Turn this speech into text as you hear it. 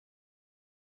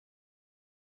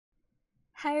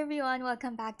Hi everyone,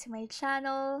 welcome back to my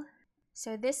channel.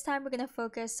 So this time we're going to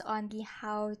focus on the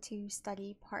how to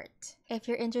study part. If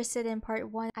you're interested in part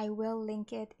 1, I will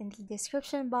link it in the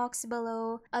description box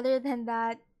below. Other than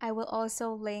that, I will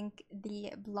also link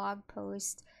the blog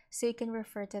post so you can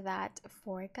refer to that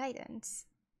for guidance.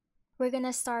 We're going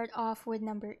to start off with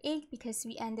number 8 because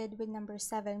we ended with number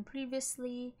 7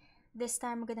 previously. This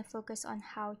time we're going to focus on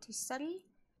how to study.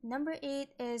 Number 8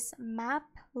 is map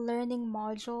learning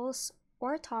modules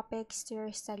or topics to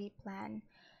your study plan.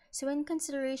 So in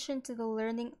consideration to the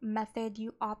learning method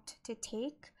you opt to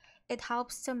take, it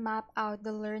helps to map out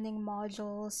the learning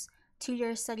modules to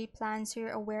your study plan so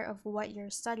you're aware of what you're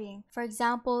studying. For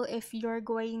example, if you're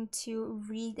going to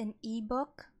read an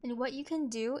ebook, and what you can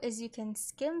do is you can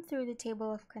skim through the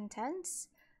table of contents,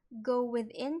 go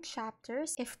within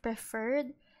chapters if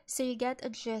preferred, so you get a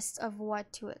gist of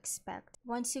what to expect.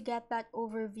 Once you get that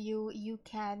overview, you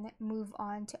can move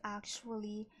on to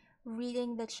actually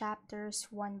reading the chapters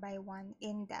one by one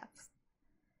in depth.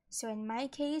 So in my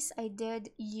case, I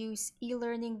did use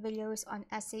e-learning videos on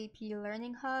SAP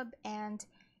Learning Hub, and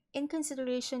in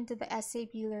consideration to the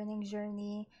SAP learning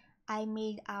journey, I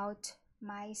made out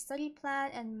my study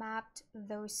plan and mapped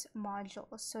those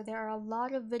modules. So there are a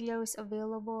lot of videos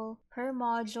available per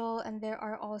module, and there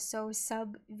are also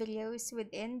sub videos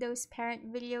within those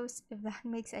parent videos, if that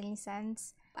makes any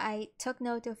sense. I took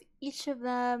note of each of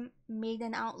them, made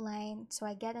an outline so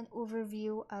I get an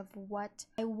overview of what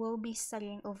I will be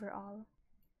studying overall.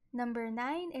 Number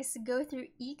 9 is go through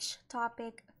each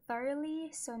topic thoroughly.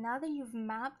 So now that you've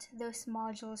mapped those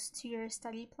modules to your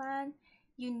study plan,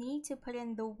 you need to put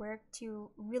in the work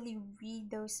to really read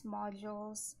those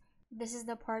modules. This is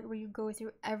the part where you go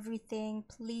through everything.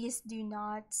 Please do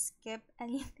not skip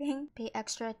anything. Pay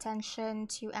extra attention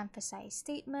to emphasize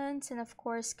statements, and of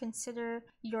course, consider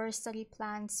your study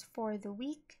plans for the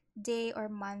week, day, or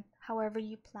month, however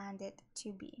you planned it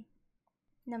to be.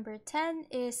 Number 10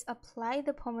 is apply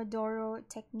the Pomodoro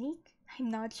technique.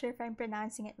 I'm not sure if I'm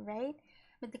pronouncing it right,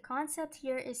 but the concept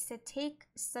here is to take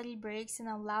study breaks and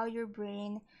allow your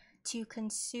brain to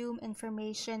consume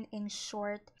information in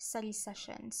short study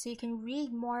sessions. So you can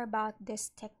read more about this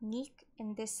technique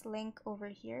in this link over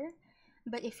here.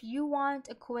 But if you want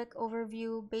a quick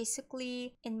overview,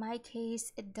 basically, in my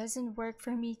case, it doesn't work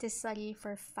for me to study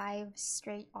for 5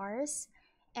 straight hours.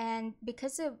 And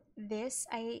because of this,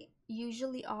 I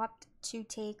usually opt to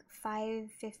take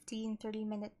 5, 15,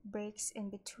 30-minute breaks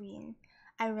in between.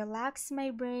 I relax my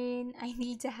brain. I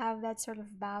need to have that sort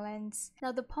of balance.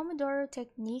 Now, the Pomodoro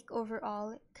technique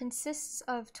overall consists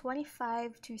of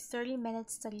 25 to 30-minute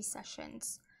study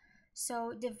sessions.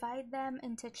 So divide them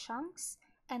into chunks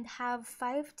and have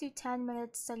 5 to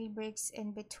 10-minute study breaks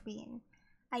in between.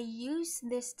 I use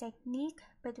this technique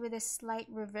but with a slight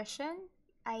revision.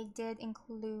 I did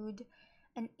include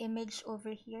an image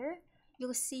over here.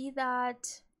 You'll see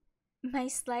that my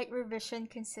slight revision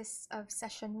consists of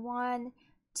session 1,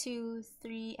 2,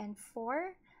 3, and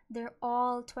 4. They're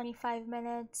all 25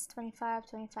 minutes, 25,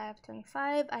 25,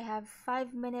 25. I have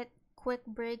 5-minute quick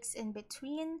breaks in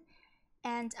between.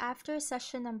 And after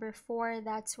session number 4,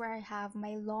 that's where I have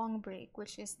my long break,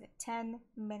 which is the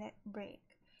 10-minute break.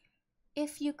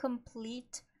 If you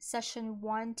complete session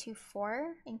 1 to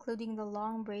 4, including the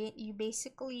long break, you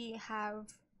basically have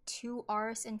 2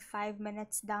 hours and 5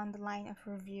 minutes down the line of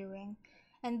reviewing.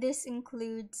 And this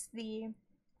includes the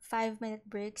 5-minute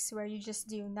breaks where you just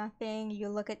do nothing, you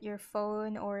look at your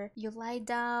phone, or you lie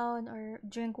down or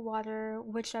drink water,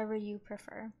 whichever you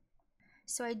prefer.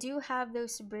 So I do have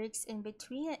those breaks in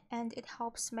between, and it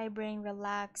helps my brain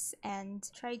relax and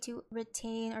try to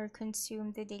retain or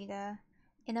consume the data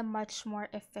in a much more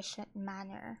efficient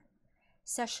manner.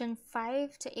 Session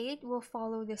 5 to 8 will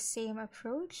follow the same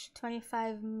approach,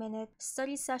 25-minute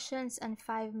study sessions and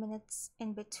 5 minutes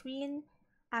in between.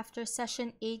 After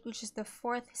session 8, which is the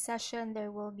 4th session,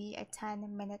 there will be a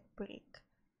 10-minute break.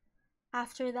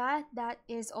 After that, that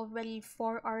is already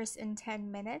 4 hours and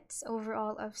 10 minutes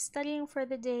overall of studying for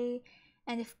the day.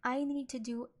 And if I need to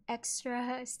do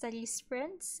extra study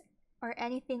sprints or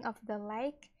anything of the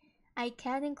like, I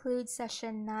can include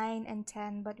session 9 and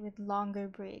 10 but with longer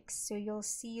breaks. So you'll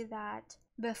see that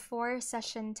before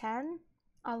session 10,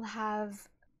 I'll have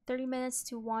 30 minutes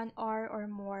to 1 hour or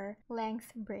more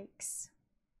length breaks.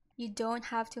 You don't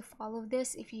have to follow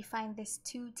this if you find this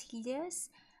too tedious,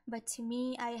 but to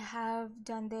me, I have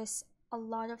done this a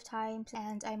lot of times,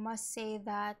 and I must say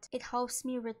that it helps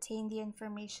me retain the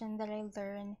information that I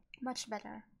learn much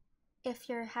better. If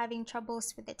you're having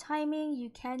troubles with the timing,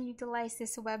 you can utilize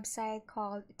this website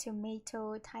called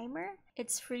Tomato Timer.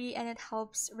 It's free and it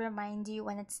helps remind you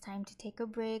when it's time to take a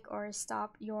break or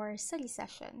stop your study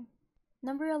session.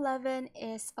 Number 11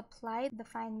 is apply the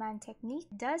Feynman Technique.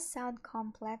 It does sound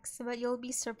complex, but you'll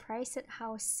be surprised at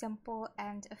how simple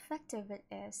and effective it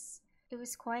is. It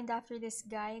was coined after this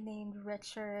guy named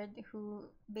Richard, who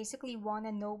basically won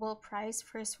a Nobel Prize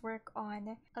for his work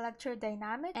on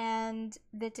electrodynamics, and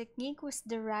the technique was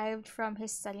derived from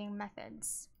his studying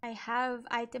methods. I have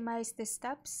itemized the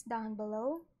steps down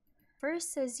below.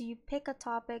 First is you pick a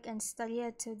topic and study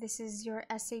it. So this is your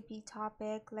SAP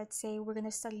topic. Let's say we're going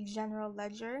to study general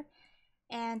ledger.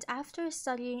 And after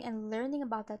studying and learning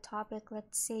about that topic,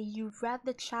 let's say you read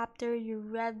the chapter, you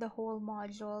read the whole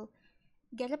module,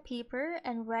 get a paper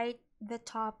and write the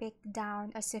topic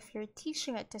down as if you're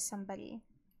teaching it to somebody.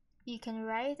 You can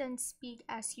write and speak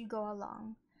as you go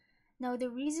along. Now,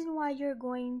 the reason why you're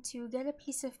going to get a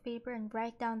piece of paper and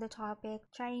write down the topic,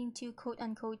 trying to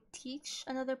quote-unquote teach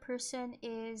another person,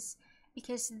 is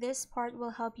because this part will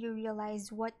help you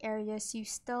realize what areas you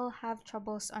still have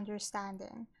troubles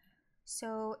understanding.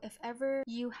 So if ever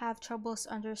you have troubles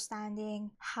understanding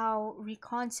how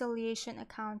reconciliation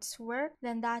accounts work,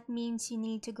 then that means you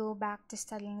need to go back to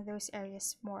studying those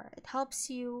areas more. It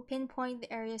helps you pinpoint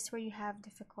the areas where you have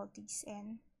difficulties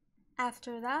in.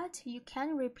 After that, you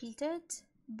can repeat it,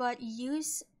 but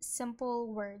use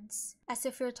simple words as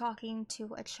if you're talking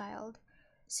to a child.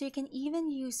 So you can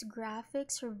even use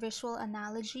graphics or visual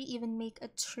analogy, even make a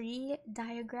tree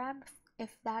diagram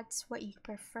if that's what you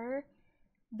prefer.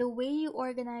 The way you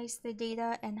organize the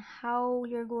data and how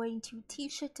you're going to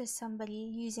teach it to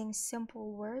somebody using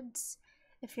simple words,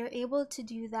 if you're able to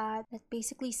do that, that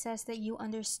basically says that you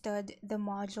understood the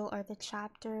module or the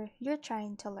chapter you're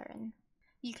trying to learn.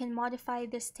 You can modify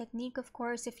this technique, of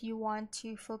course, if you want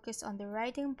to focus on the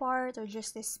writing part or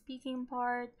just the speaking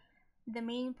part. The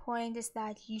main point is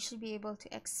that you should be able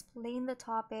to explain the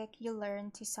topic you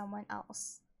learned to someone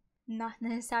else. Not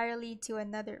necessarily to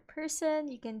another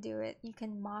person. You can do it. You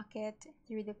can mock it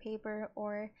through the paper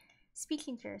or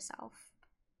speaking to yourself.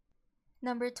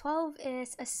 Number 12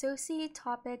 is associate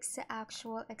topics to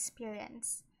actual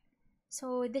experience.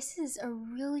 So this is a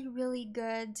really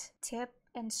good tip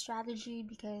and strategy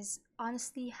because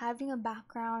honestly, having a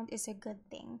background is a good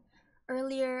thing.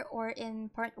 Earlier or in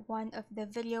part 1 of the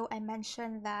video, I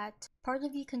mentioned that part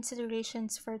of the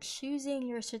considerations for choosing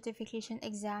your certification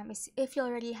exam is if you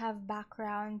already have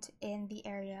background in the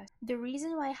area. The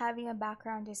reason why having a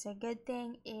background is a good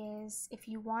thing is if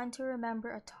you want to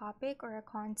remember a topic or a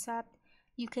concept,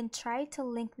 you can try to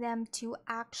link them to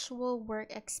actual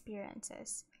work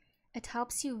experiences. It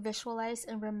helps you visualize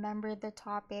and remember the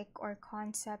topic or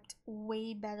concept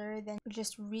way better than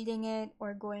just reading it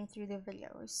or going through the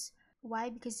videos.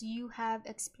 Why? Because you have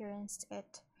experienced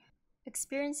it.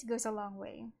 Experience goes a long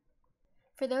way.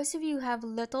 For those of you who have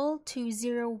little to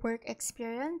zero work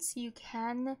experience, you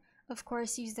can, of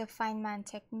course, use the Feynman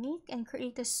Technique and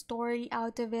create a story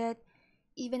out of it,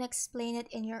 even explain it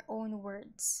in your own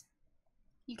words.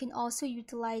 You can also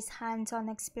utilize hands-on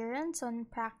experience on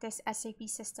practice SAP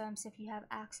systems if you have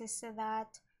access to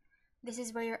that. This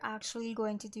is where you're actually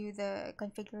going to do the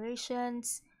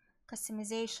configurations,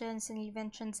 customizations, and even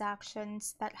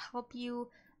transactions that help you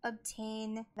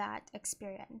obtain that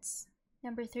experience.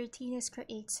 Number 13 is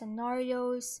create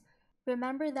scenarios.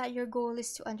 Remember that your goal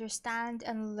is to understand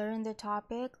and learn the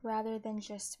topic rather than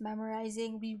just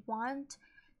memorizing. We want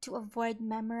to avoid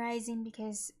memorizing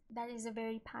because that is a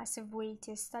very passive way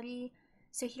to study.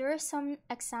 So here are some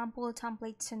example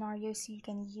template scenarios you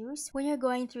can use when you're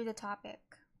going through the topic.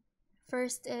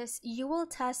 First is you will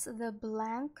test the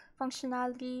blank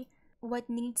functionality, what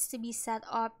needs to be set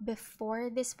up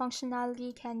before this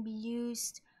functionality can be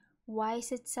used, why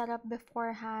is it set up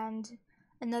beforehand.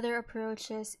 Another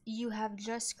approach is you have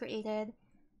just created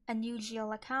a new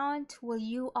GL account. Will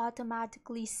you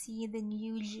automatically see the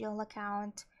new GL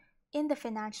account in the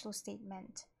financial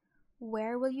statement?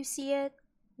 Where will you see it?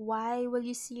 Why will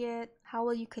you see it? How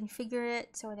will you configure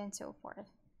it? So on and so forth.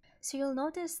 So you'll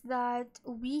notice that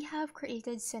we have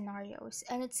created scenarios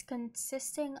and it's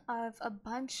consisting of a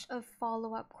bunch of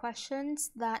follow-up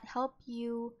questions that help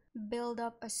you build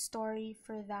up a story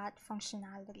for that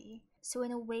functionality. So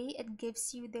in a way, it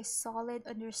gives you this solid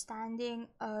understanding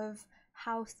of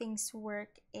how things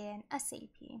work in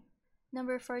SAP.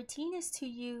 Number 14 is to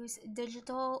use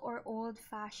digital or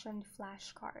old-fashioned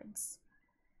flashcards.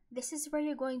 This is where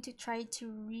you're going to try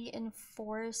to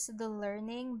reinforce the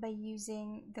learning by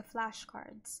using the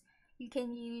flashcards. You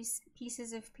can use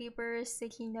pieces of paper,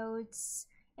 sticky notes,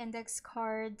 index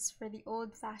cards for the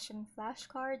old-fashioned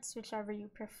flashcards, whichever you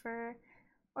prefer,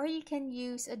 or you can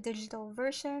use a digital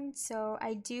version. So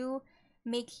I do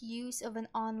make use of an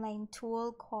online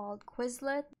tool called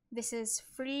Quizlet. This is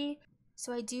free,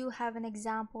 so I do have an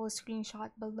example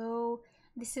screenshot below.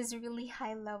 This is really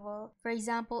high level. For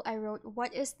example, I wrote,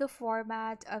 what is the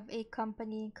format of a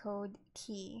company code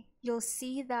key? You'll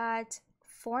see that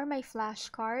for my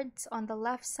flashcards, on the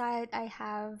left side, I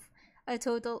have a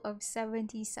total of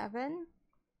 77.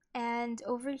 And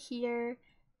over here,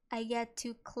 I get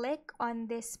to click on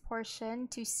this portion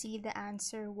to see the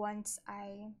answer once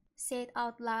I say it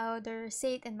out loud or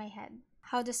say it in my head.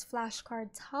 How does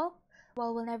flashcards help?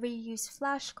 Well, whenever you use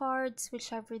flashcards,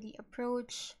 whichever the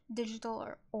approach, digital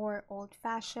or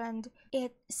old-fashioned,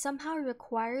 it somehow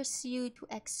requires you to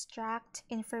extract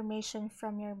information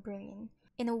from your brain.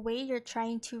 In a way, you're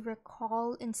trying to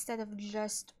recall instead of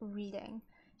just reading.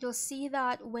 You'll see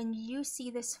that when you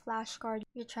see this flashcard,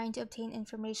 you're trying to obtain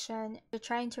information, you're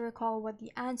trying to recall what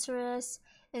the answer is.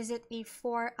 Is it a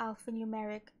 4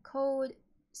 alphanumeric code?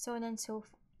 So on and so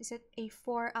forth. Is it a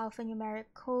 4 alphanumeric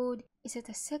code? Is it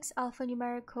a 6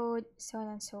 alphanumeric code? So on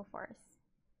and so forth.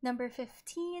 Number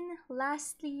 15,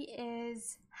 lastly,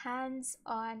 is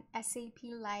hands-on SAP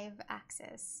Live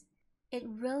Access. It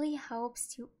really helps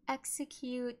to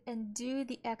execute and do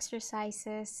the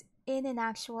exercises in an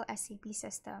actual SAP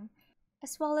system,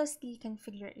 as well as the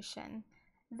configuration.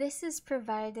 This is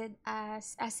provided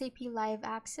as SAP Live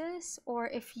Access, or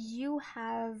if you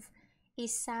have a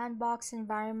sandbox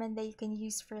environment that you can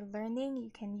use for learning,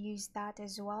 you can use that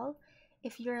as well.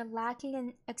 If you're lacking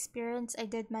in experience, I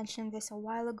did mention this a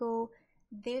while ago,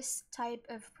 this type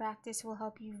of practice will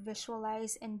help you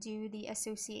visualize and do the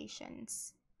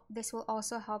associations. This will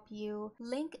also help you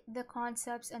link the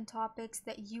concepts and topics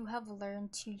that you have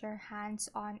learned to your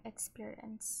hands-on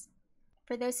experience.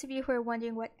 For those of you who are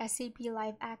wondering what SAP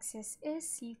Live Access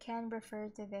is, you can refer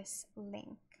to this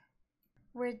link.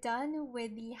 We're done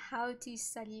with the how to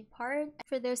study part.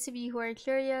 For those of you who are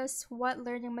curious, what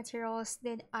learning materials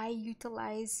did I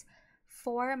utilize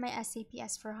for my SAP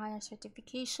S/4HANA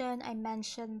certification? I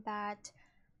mentioned that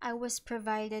I was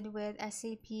provided with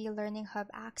SAP Learning Hub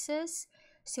Access.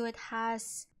 So it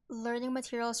has learning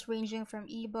materials ranging from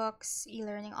ebooks,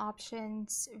 e-learning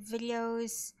options,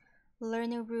 videos,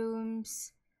 learning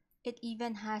rooms. It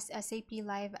even has SAP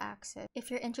Live Access. If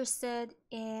you're interested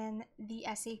in the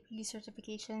SAP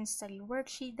certification study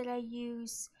worksheet that I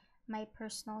use, my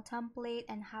personal template,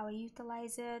 and how I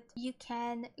utilize it, you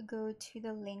can go to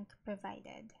the link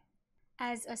provided.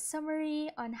 As a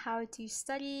summary on how to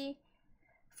study,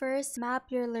 first, map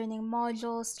your learning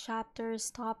modules, chapters,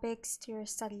 topics to your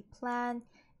study plan.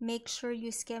 Make sure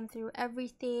you skim through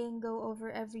everything, go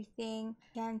over everything,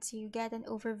 and to get an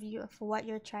overview of what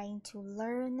you're trying to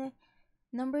learn.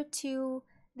 Number 2,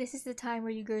 this is the time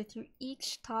where you go through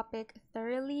each topic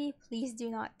thoroughly. Please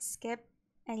do not skip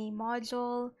any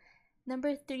module.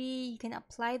 Number 3, you can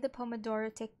apply the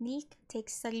Pomodoro technique, take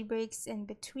study breaks in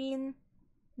between.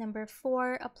 Number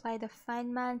 4, apply the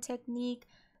Feynman technique.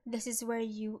 This is where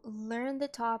you learn the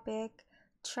topic,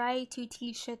 try to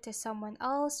teach it to someone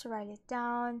else, write it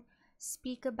down,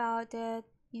 speak about it.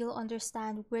 You'll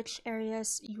understand which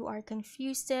areas you are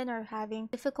confused in or having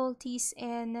difficulties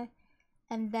in,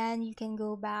 and then you can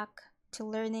go back to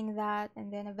learning that,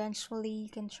 and then eventually you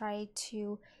can try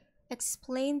to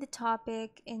explain the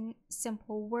topic in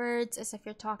simple words as if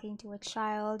you're talking to a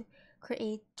child,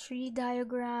 create tree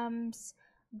diagrams,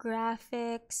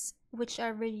 graphics,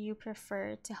 whichever you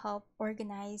prefer to help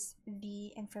organize the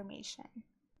information.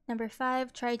 Number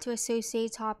 5, try to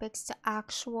associate topics to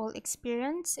actual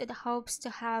experience. It helps to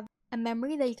have a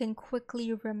memory that you can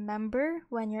quickly remember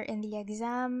when you're in the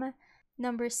exam.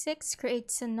 Number 6, create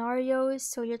scenarios.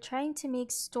 So you're trying to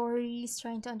make stories,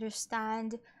 trying to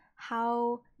understand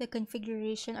how the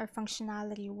configuration or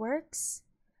functionality works.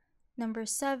 Number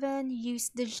 7, use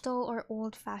digital or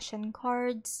old-fashioned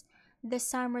cards.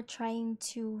 This time we're trying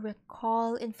to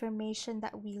recall information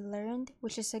that we learned,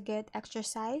 which is a good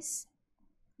exercise.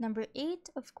 Number 8,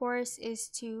 of course, is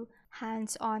to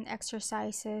hands-on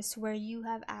exercises where you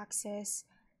have access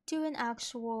to an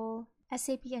actual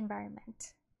SAP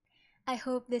environment. I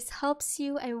hope this helps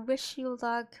you. I wish you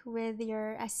luck with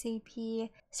your SAP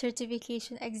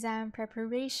certification exam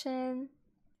preparation.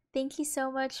 Thank you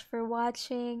so much for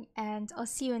watching, and I'll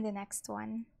see you in the next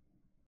one.